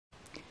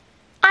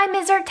I'm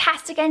Ms.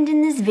 Artastic, and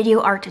in this video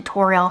art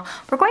tutorial,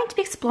 we're going to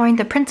be exploring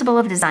the principle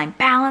of design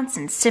balance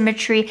and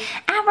symmetry,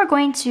 and we're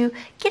going to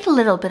get a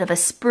little bit of a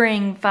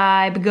spring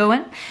vibe going,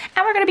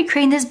 and we're going to be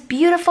creating this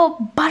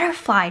beautiful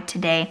butterfly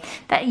today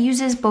that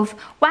uses both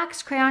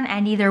wax crayon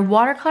and either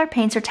watercolor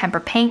paints or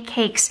tempera paint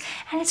cakes,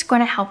 and it's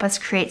going to help us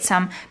create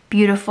some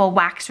beautiful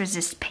wax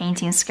resist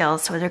painting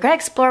skills. So we're going to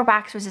explore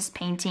wax resist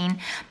painting,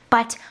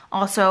 but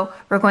also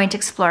we're going to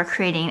explore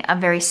creating a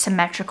very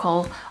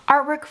symmetrical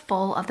artwork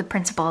full of the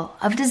principle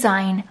of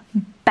design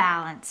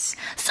balance.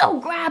 So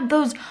grab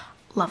those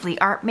lovely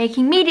art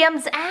making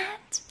mediums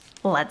and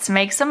let's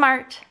make some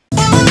art.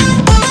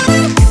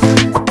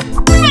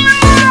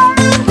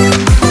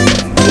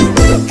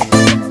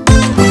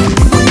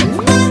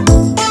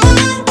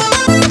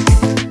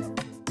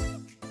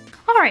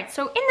 Alright,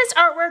 so in this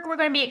artwork we're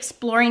going to be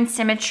exploring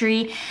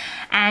symmetry,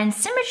 and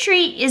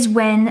symmetry is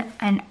when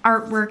an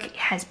artwork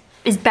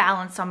is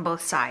balanced on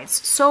both sides.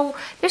 So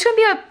there's going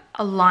to be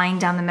a line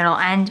down the middle,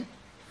 and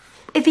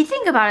if you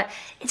think about it,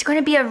 it's going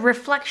to be a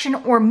reflection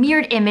or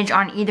mirrored image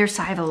on either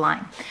side of the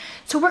line.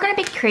 So we're going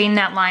to be creating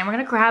that line. We're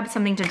going to grab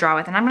something to draw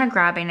with, and I'm going to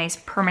grab a nice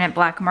permanent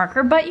black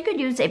marker, but you could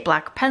use a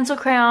black pencil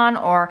crayon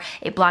or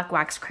a black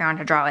wax crayon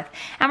to draw with.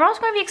 And we're also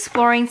going to be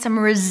exploring some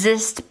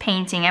resist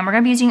painting, and we're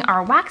going to be using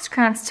our wax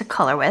crayons to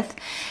color with.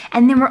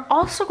 And then we're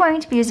also going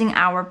to be using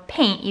our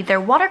paint, either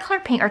watercolor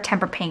paint or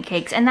tempera paint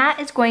cakes, and that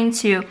is going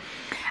to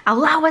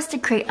allow us to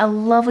create a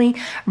lovely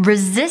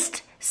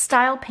resist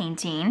style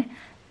painting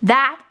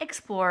that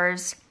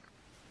explores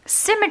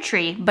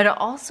symmetry, but it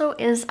also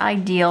is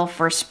ideal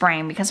for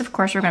spraying because of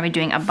course we're going to be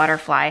doing a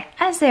butterfly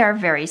as they are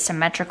very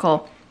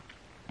symmetrical.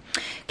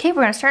 Okay,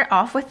 we're going to start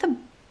off with the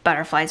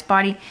butterfly's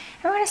body, and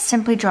we're going to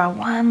simply draw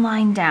one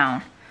line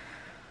down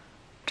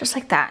just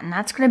like that, and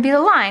that's going to be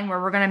the line where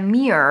we're going to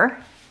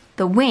mirror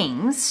the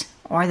wings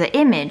or the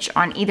image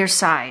on either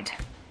side.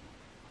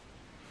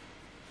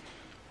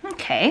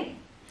 Okay,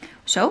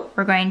 so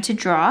we're going to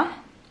draw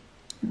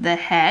the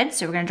head,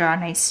 so we're going to draw a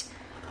nice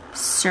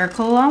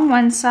circle on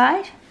one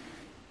side.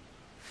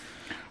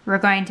 We're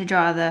going to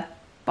draw the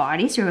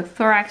body, so we have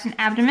thorax and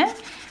abdomen.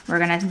 We're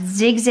going to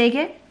zigzag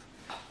it,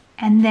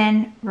 and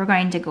then we're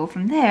going to go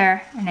from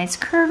there, a nice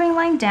curving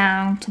line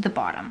down to the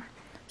bottom.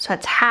 So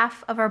that's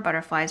half of our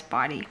butterfly's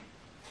body.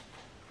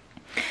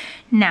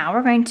 Now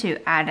we're going to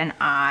add an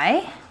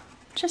eye,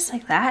 just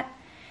like that.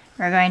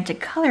 We're going to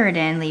color it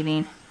in,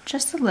 leaving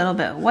just a little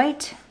bit of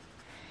white.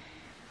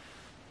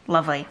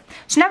 Lovely.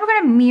 So now we're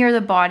going to mirror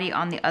the body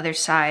on the other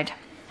side.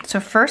 So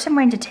first I'm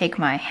going to take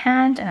my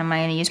hand and I'm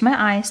going to use my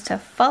eyes to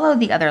follow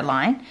the other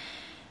line.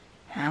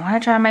 And I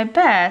want to try my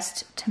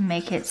best to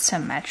make it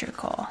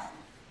symmetrical.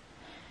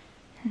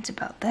 It's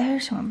about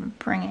there, so I'm going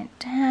to bring it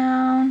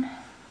down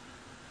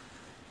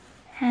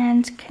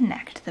and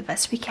connect the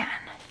best we can.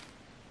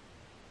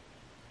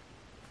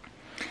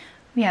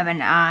 We have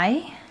an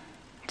eye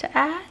to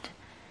add.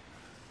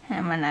 And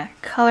I'm going to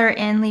color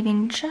in,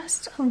 leaving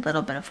just a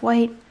little bit of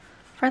white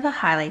for the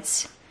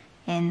highlights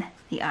in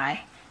the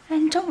eye.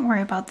 And don't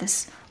worry about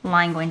this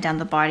line going down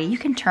the body. You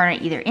can turn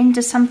it either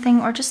into something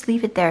or just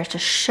leave it there to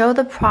show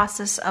the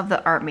process of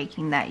the art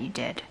making that you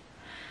did.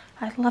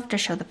 I'd love to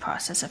show the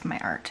process of my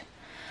art.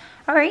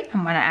 All right,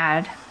 I'm gonna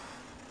add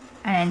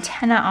an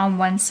antenna on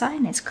one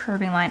side, nice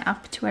curving line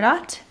up to a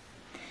dot.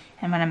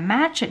 I'm gonna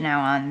match it now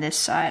on this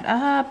side,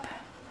 up,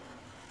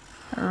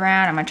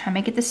 around. I'm gonna try and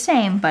make it the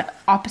same, but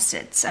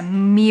opposites, a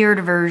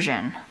mirrored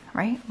version,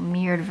 right?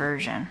 Mirrored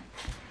version.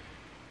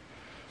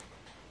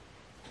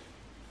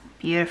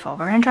 Beautiful.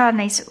 We're going to draw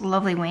nice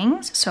lovely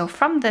wings. So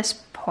from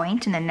this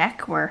point in the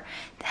neck where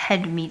the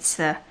head meets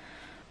the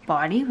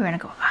body, we're going to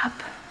go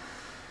up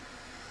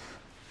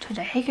to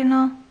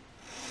diagonal,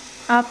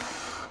 up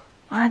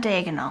on a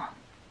diagonal.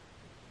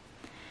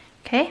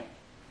 Okay,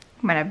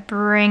 I'm going to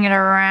bring it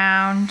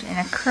around in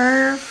a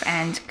curve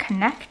and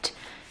connect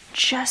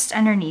just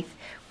underneath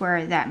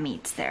where that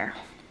meets there.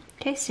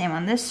 Okay, same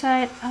on this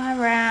side,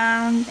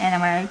 around, and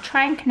I'm going to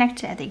try and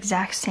connect it at the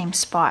exact same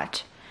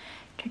spot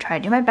to try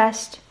to do my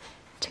best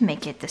to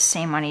make it the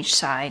same on each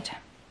side.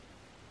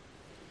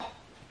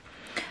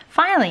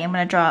 Finally, I'm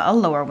going to draw a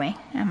lower wing.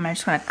 I'm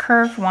just going to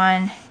curve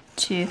 1,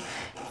 2,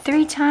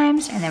 3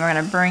 times, and then we're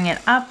going to bring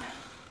it up,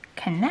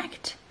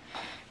 connect.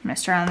 I'm going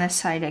to start on this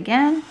side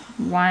again,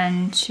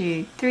 1,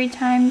 2, 3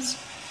 times,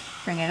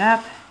 bring it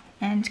up,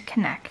 and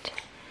connect.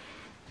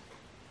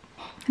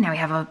 Now we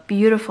have a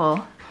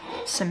beautiful,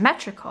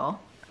 symmetrical,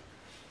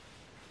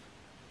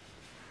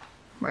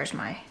 let's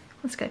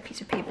get a piece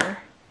of paper.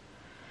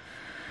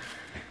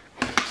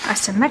 A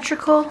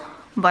symmetrical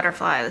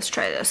butterfly. Let's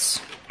try this.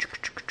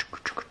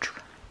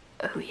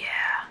 Oh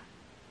yeah.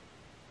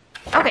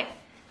 Okay.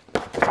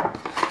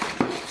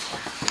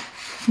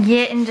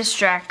 Getting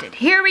distracted.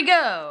 Here we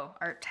go.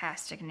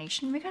 Artastic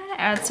Nation. We're gonna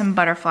add some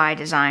butterfly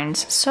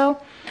designs.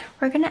 So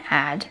we're gonna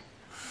add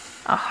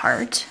a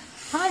heart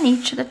on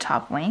each of the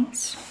top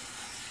wings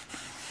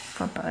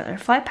for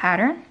butterfly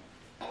pattern.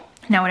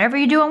 Now whatever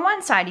you do on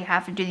one side, you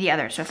have to do the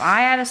other. So if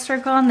I add a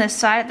circle on this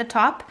side at the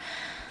top,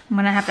 I'm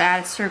gonna have to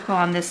add a circle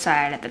on this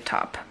side at the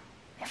top.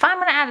 If I'm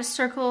gonna add a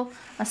circle,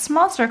 a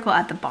small circle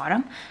at the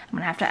bottom, I'm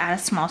gonna have to add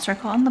a small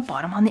circle on the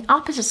bottom on the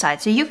opposite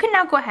side. So you can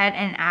now go ahead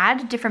and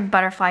add different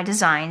butterfly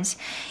designs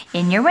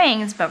in your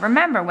wings, but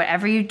remember,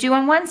 whatever you do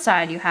on one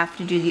side, you have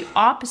to do the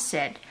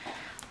opposite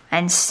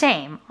and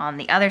same on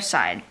the other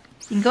side.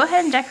 So you can go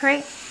ahead and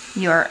decorate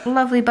your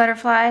lovely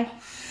butterfly,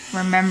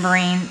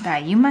 remembering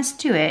that you must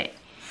do it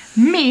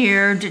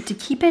mirrored to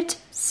keep it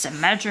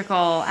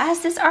symmetrical,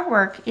 as this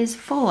artwork is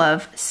full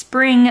of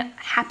spring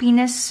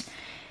happiness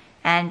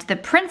and the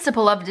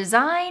principle of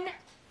design,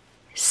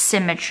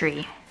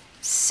 symmetry.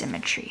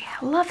 Symmetry.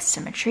 I love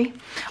symmetry.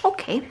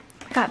 Okay,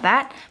 I got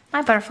that.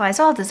 My butterfly is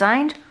all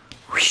designed.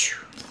 Whoosh.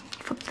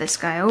 Flip this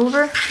guy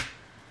over.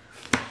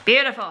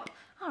 Beautiful.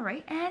 All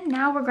right, and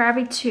now we're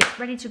ready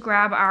to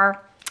grab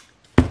our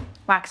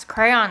wax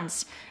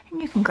crayons.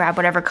 And you can grab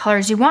whatever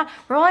colors you want.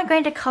 We're only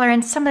going to color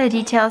in some of the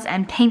details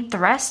and paint the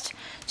rest.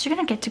 So you're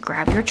gonna get to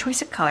grab your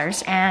choice of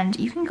colors, and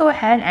you can go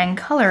ahead and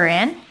color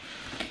in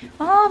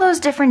all those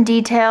different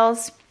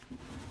details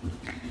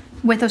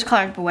with those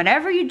colors. But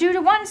whatever you do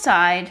to one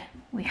side,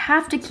 we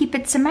have to keep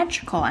it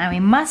symmetrical, and we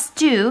must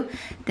do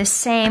the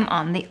same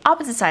on the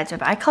opposite side. So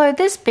if I color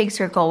this big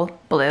circle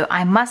blue,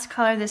 I must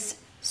color this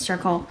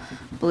circle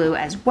blue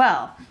as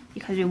well,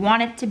 because we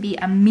want it to be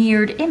a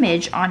mirrored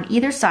image on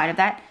either side of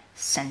that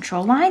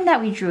central line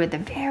that we drew at the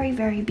very,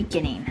 very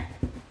beginning.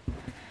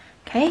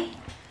 Okay,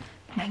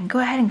 and I can go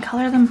ahead and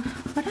color them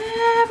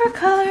whatever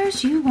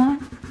colors you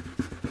want,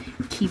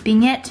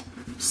 keeping it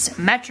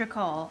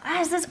symmetrical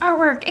as this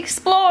artwork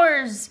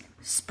explores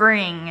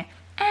spring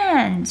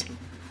and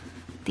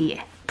the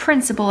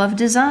principle of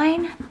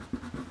design,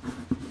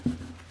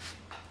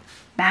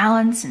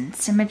 balance and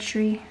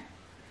symmetry.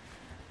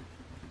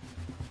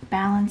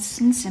 Balance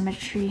and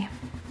symmetry,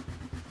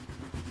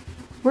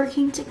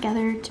 working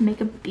together to make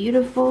a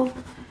beautiful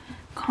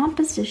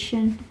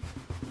composition.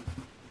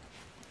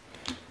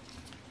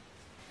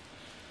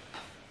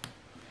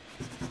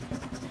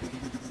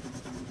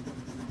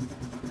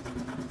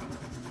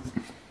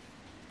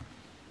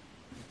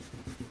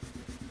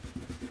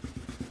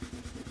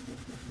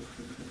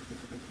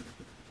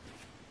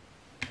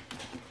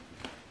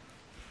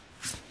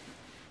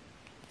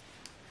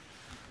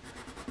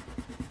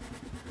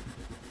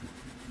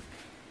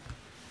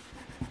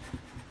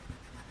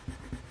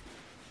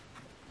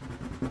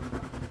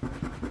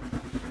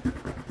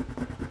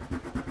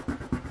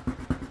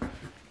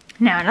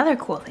 Now another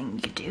cool thing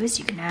you could do is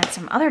you can add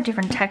some other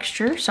different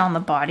textures on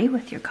the body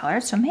with your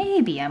colors. So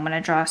maybe I'm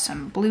gonna draw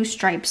some blue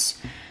stripes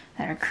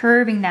that are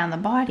curving down the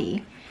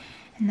body.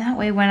 And that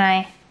way when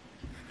I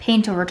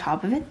paint over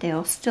top of it,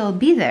 they'll still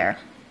be there.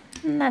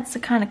 And that's the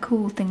kind of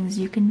cool things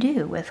you can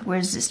do with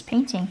resist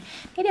painting.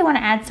 Maybe I wanna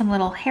add some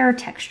little hair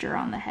texture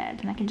on the head,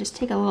 and I can just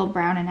take a little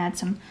brown and add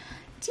some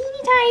teeny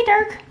tiny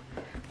dark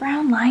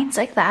brown lines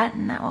like that,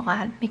 and that will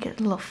make it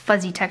a little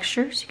fuzzy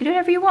texture. So you can do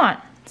whatever you want.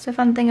 It's the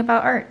fun thing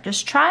about art.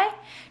 Just try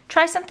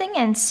something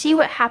and see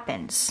what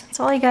happens.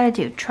 That's all you gotta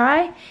do.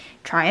 Try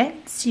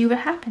it, see what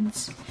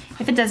happens.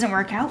 If it doesn't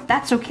work out,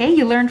 that's okay.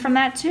 You learn from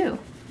that too.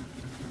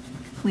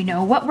 We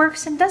know what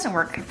works and doesn't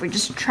work if we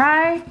just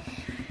try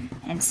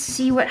and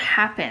see what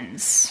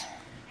happens.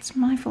 It's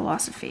my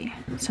philosophy.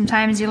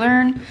 Sometimes you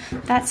learn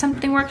that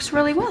something works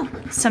really well.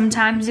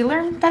 Sometimes you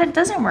learn that it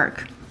doesn't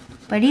work.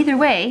 But either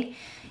way,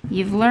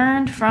 you've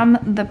learned from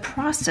the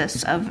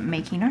process of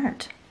making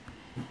art.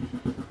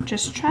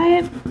 Just try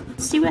it,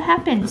 see what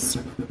happens.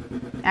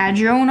 Add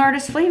your own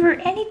artist flavor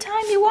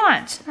anytime you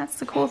want. That's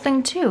the cool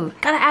thing too.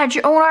 Gotta add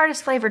your own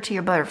artist flavor to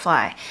your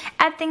butterfly.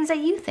 Add things that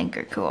you think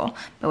are cool.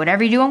 But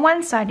whatever you do on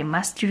one side, you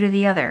must do to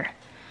the other.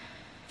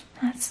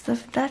 That's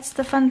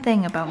the fun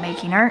thing about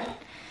making art.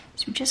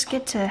 So we just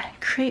get to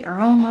create our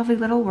own lovely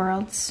little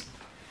worlds.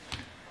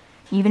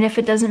 Even if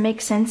it doesn't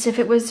make sense, if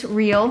it was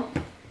real,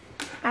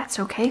 that's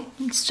okay.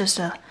 It's just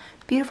a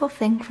beautiful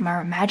thing from our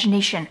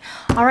imagination.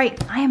 All right,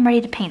 I am ready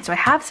to paint. So I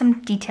have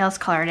some details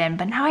colored in,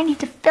 but now I need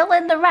to fill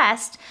in the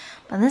rest.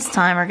 But this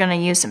time we're gonna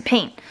use some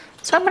paint.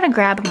 So I'm gonna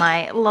grab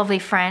my lovely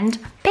friend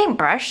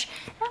paintbrush,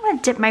 and I'm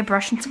gonna dip my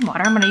brush in some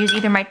water. I'm gonna use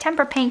either my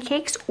tempera paint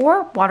cakes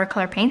or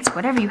watercolor paints,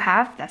 whatever you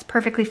have, that's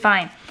perfectly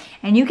fine.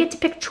 And you get to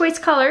pick choice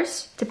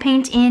colors to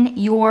paint in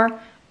your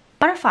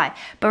butterfly.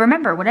 But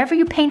remember, whatever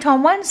you paint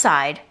on one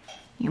side,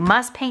 you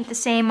must paint the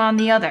same on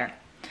the other.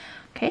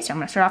 Okay, so I'm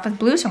gonna start off with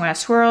blue, so I'm gonna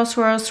swirl,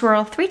 swirl,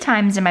 swirl 3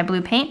 times in my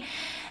blue paint.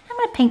 I'm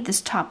gonna paint this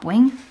top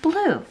wing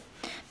blue.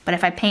 But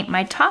if I paint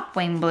my top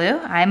wing blue,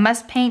 I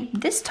must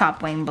paint this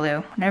top wing blue.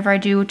 Whatever I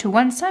do to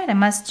one side, I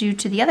must do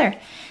to the other.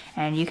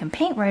 And you can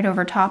paint right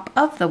over top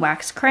of the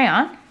wax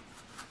crayon,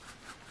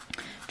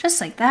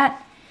 just like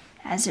that,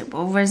 as it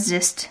will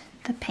resist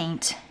the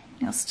paint.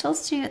 You'll still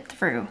see it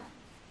through.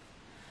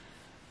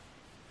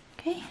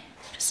 Okay,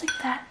 just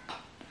like that.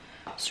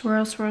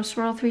 Swirl, swirl,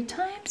 swirl 3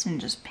 times and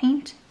just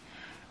paint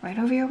right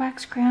over your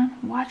wax crayon.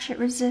 Watch it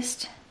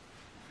resist.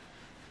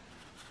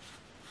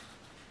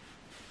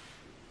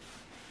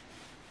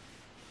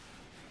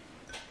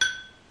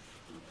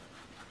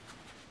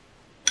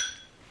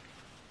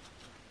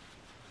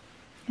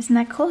 Isn't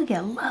that cool? You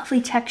get a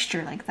lovely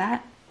texture like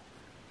that.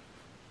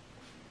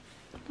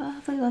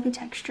 Lovely, lovely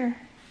texture.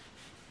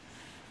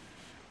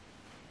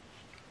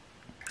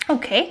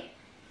 Okay.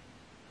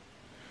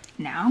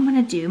 Now I'm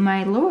gonna do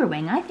my lower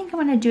wing. I think I'm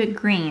gonna do it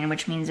green,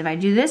 which means if I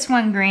do this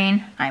one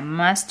green, I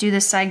must do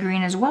this side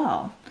green as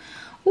well.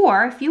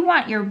 Or if you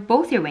want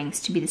both your wings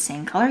to be the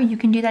same color, you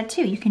can do that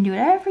too. You can do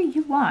whatever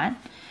you want.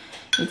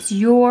 It's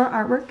your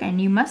artwork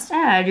and you must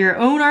add your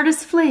own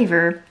artist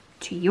flavor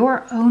to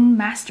your own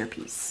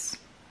masterpiece.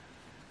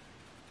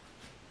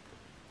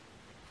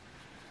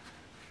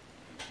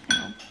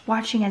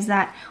 Watching as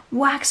that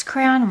wax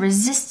crayon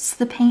resists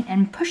the paint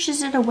and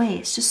pushes it away.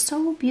 It's just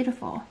so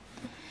beautiful.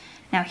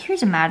 Now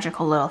here's a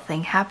magical little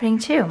thing happening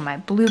too. My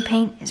blue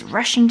paint is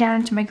rushing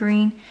down into my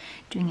green,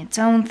 doing its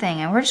own thing.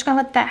 And we're just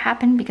gonna let that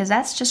happen because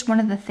that's just one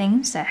of the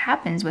things that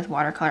happens with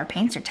watercolor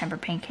paints or tempera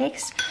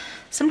pancakes.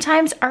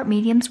 Sometimes art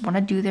mediums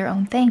wanna do their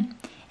own thing.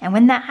 And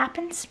when that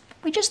happens,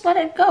 we just let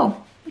it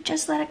go. We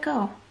just let it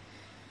go.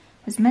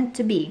 It was meant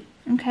to be.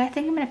 Okay, I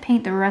think I'm gonna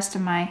paint the rest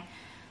of my,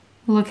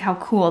 look how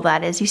cool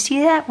that is. You see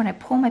that? When I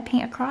pull my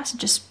paint across, it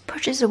just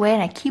pushes away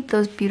and I keep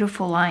those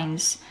beautiful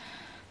lines.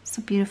 It's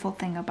the beautiful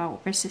thing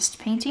about resist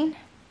painting.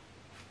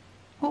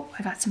 Oh,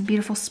 I got some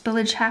beautiful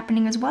spillage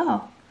happening as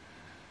well.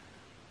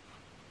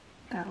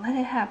 Gotta let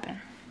it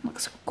happen.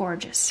 Looks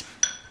gorgeous.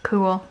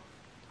 Cool.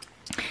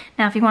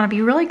 Now if you want to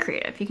be really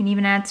creative, you can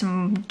even add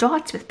some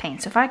dots with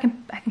paint. So if I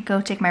can go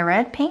take my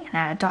red paint and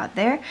add a dot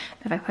there.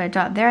 If I put a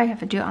dot there, I have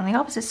to do it on the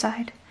opposite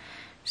side.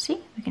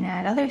 See, we can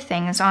add other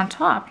things on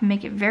top and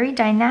make it very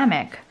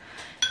dynamic.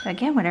 But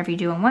again, whatever you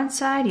do on one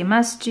side, you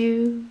must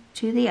do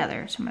to the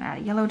other. So I'm gonna add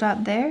a yellow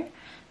dot there.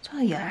 So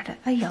I'll add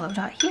a yellow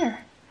dot here.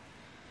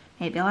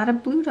 Maybe I'll add a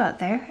blue dot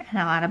there and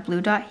I'll add a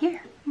blue dot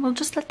here. We'll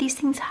just let these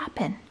things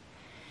happen.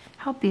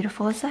 How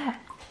beautiful is that?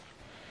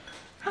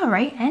 All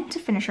right, and to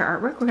finish our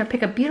artwork, we're gonna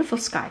pick a beautiful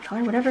sky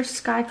color. Whatever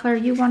sky color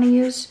you wanna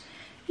use,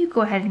 you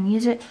go ahead and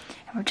use it.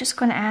 And we're just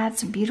gonna add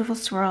some beautiful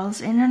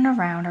swirls in and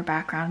around our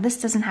background. This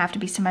doesn't have to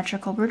be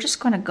symmetrical, we're just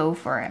gonna go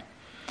for it.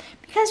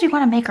 Because we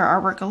wanna make our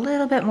artwork a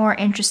little bit more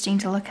interesting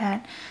to look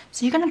at.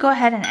 So you're gonna go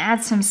ahead and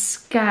add some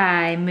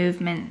sky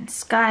movement,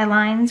 sky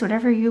lines,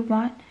 whatever you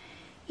want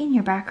in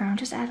your background.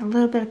 Just add a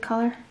little bit of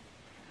color.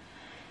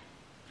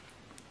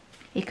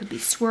 It could be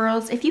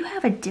swirls. If you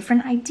have a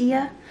different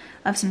idea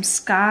of some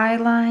sky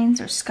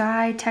lines or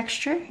sky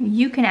texture,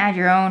 you can add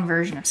your own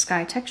version of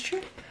sky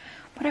texture.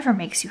 Whatever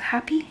makes you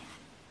happy.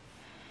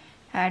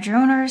 Add your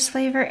own artist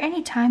flavor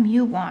anytime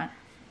you want.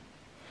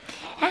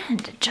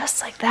 And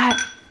just like that,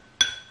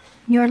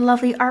 your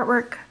lovely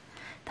artwork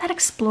that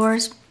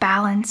explores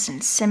balance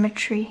and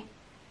symmetry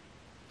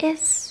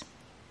is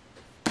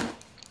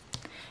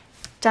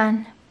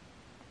done.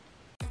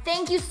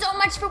 Thank you so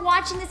much for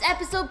watching this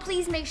episode.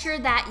 Please make sure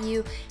that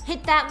you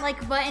hit that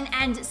like button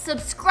and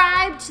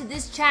subscribe to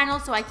this channel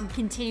so I can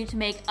continue to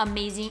make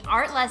amazing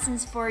art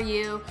lessons for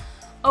you.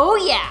 Oh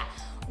yeah!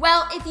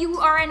 Well, if you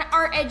are an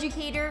art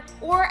educator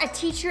or a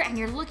teacher and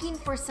you're looking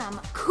for some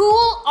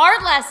cool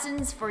art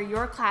lessons for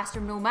your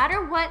classroom, no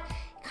matter what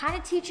kind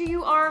of teacher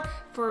you are,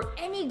 for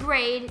any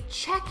grade,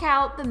 check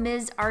out the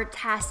Ms.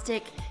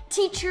 Artastic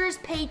Teachers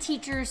Pay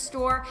Teachers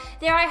store.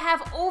 There I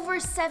have over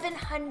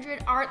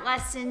 700 art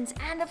lessons,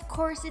 and of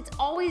course it's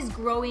always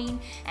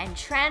growing and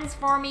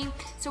transforming,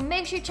 so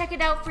make sure you check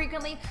it out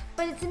frequently.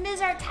 But it's the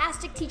Ms.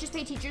 Artastic Teachers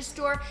Pay Teachers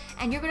store,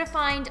 and you're gonna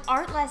find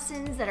art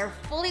lessons that are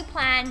fully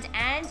planned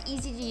and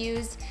easy to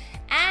use,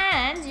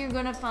 and you're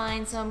gonna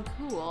find some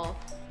cool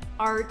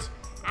art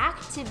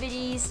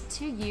activities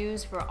to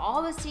use for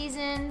all the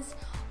seasons,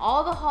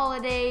 all the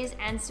holidays,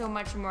 and so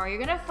much more. You're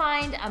gonna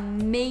find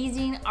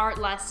amazing art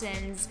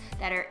lessons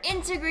that are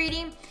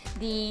integrating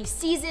the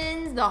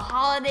seasons, the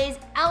holidays,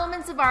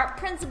 elements of art,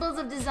 principles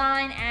of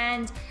design,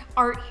 and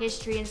art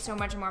history, and so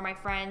much more, my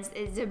friends.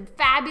 It's a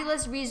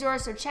fabulous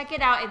resource, so check it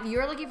out. If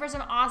you're looking for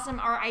some awesome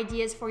art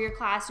ideas for your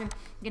classroom,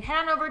 you can head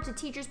on over to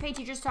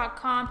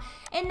teacherspayteachers.com.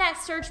 In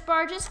that search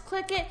bar, just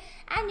click it,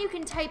 and you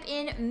can type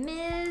in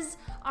Ms.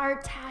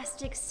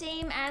 Artastic,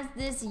 same as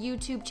this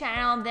YouTube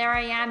channel. There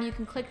I am. You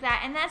can click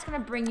that, and that's going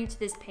to bring you to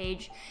this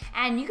page.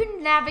 And you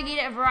can navigate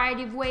it a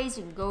variety of ways.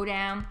 You can go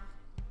down,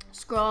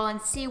 scroll,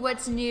 and see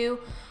what's new.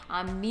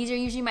 These are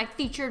usually my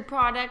featured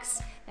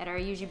products that are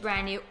usually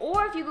brand new.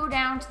 Or if you go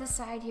down to the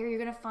side here, you're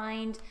going to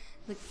find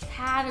the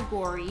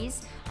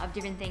categories of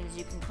different things.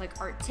 You can click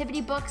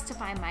Artivity books to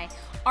find my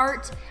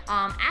art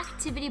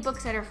activity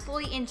books that are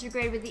fully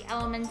integrated with the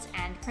elements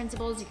and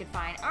principles. You can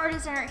find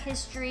artist and art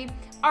history,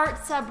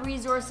 art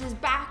sub-resources,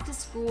 back to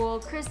school,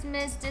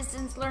 Christmas,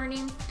 distance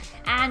learning,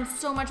 and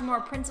so much more.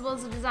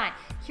 Principles of design.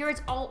 Here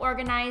it's all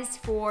organized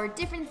for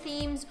different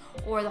themes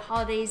or the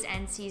holidays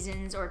and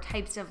seasons or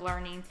types of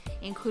learning,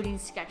 including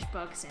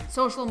sketchbooks and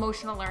social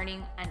emotional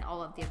learning and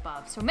all of the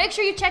above. So make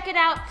sure you check it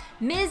out,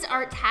 Ms.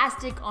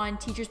 Artastic on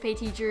Teachers Pay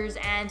Teachers,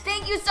 and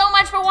thank you so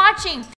much for watching.